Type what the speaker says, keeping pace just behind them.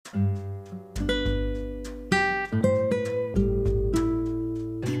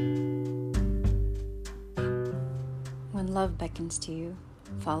Love beckons to you,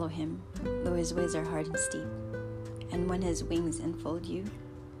 follow him, though his ways are hard and steep. And when his wings enfold you,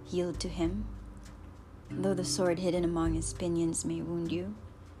 yield to him, though the sword hidden among his pinions may wound you.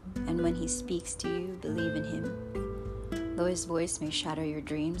 And when he speaks to you, believe in him, though his voice may shatter your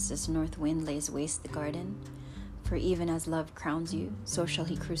dreams as north wind lays waste the garden. For even as love crowns you, so shall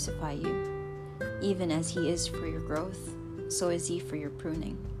he crucify you. Even as he is for your growth, so is he for your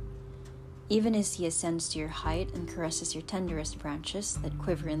pruning. Even as he ascends to your height and caresses your tenderest branches that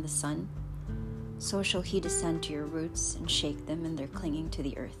quiver in the sun, so shall he descend to your roots and shake them in their clinging to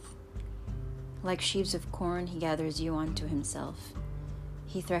the earth. Like sheaves of corn, he gathers you onto himself.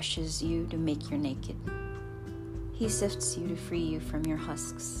 He threshes you to make you naked. He sifts you to free you from your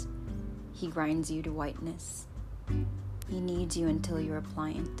husks. He grinds you to whiteness. He kneads you until you are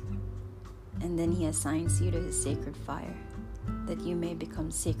pliant. And then he assigns you to his sacred fire, that you may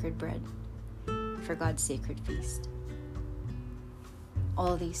become sacred bread for God's sacred feast.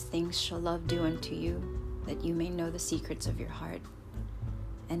 All these things shall love do unto you, that you may know the secrets of your heart,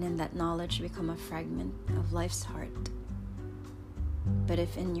 and in that knowledge become a fragment of life's heart. But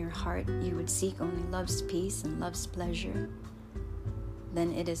if in your heart you would seek only love's peace and love's pleasure,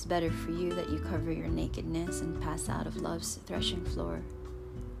 then it is better for you that you cover your nakedness and pass out of love's threshing floor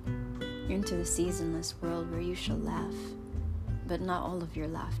into the seasonless world where you shall laugh, but not all of your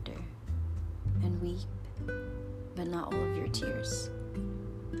laughter, and weep, but not all of your tears.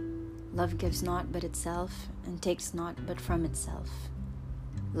 Love gives not but itself, and takes not but from itself.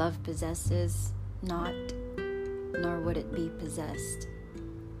 Love possesses not, nor would it be possessed.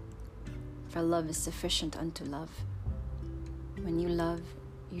 For love is sufficient unto love. When you love,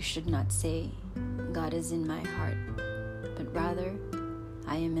 you should not say, God is in my heart, but rather,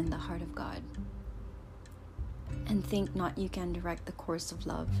 I am in the heart of God. And think not you can direct the course of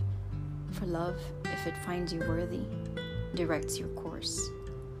love, for love, if it finds you worthy, directs your course.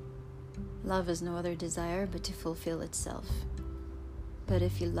 Love has no other desire but to fulfill itself. But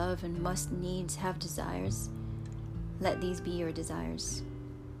if you love and must needs have desires, let these be your desires: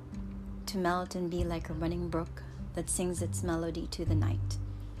 to melt and be like a running brook that sings its melody to the night,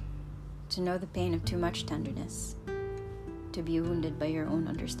 to know the pain of too much tenderness, to be wounded by your own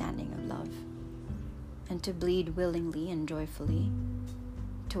understanding of love, and to bleed willingly and joyfully,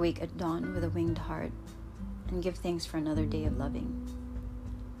 to wake at dawn with a winged heart and give thanks for another day of loving,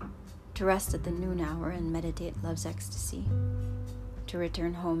 to rest at the noon hour and meditate love's ecstasy, to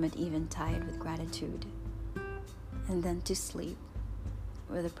return home at eventide with gratitude, and then to sleep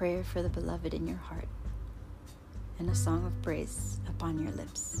with a prayer for the beloved in your heart and a song of praise upon your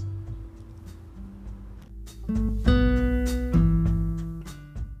lips.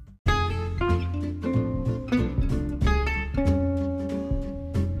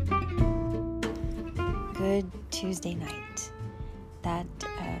 Good Tuesday night. That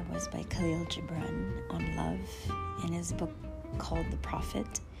was by Khalil Gibran on love in his book called The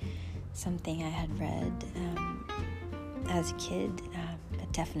Prophet, something I had read as a kid,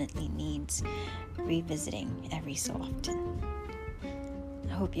 but definitely needs revisiting every so often.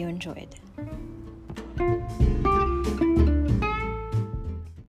 I hope you enjoyed.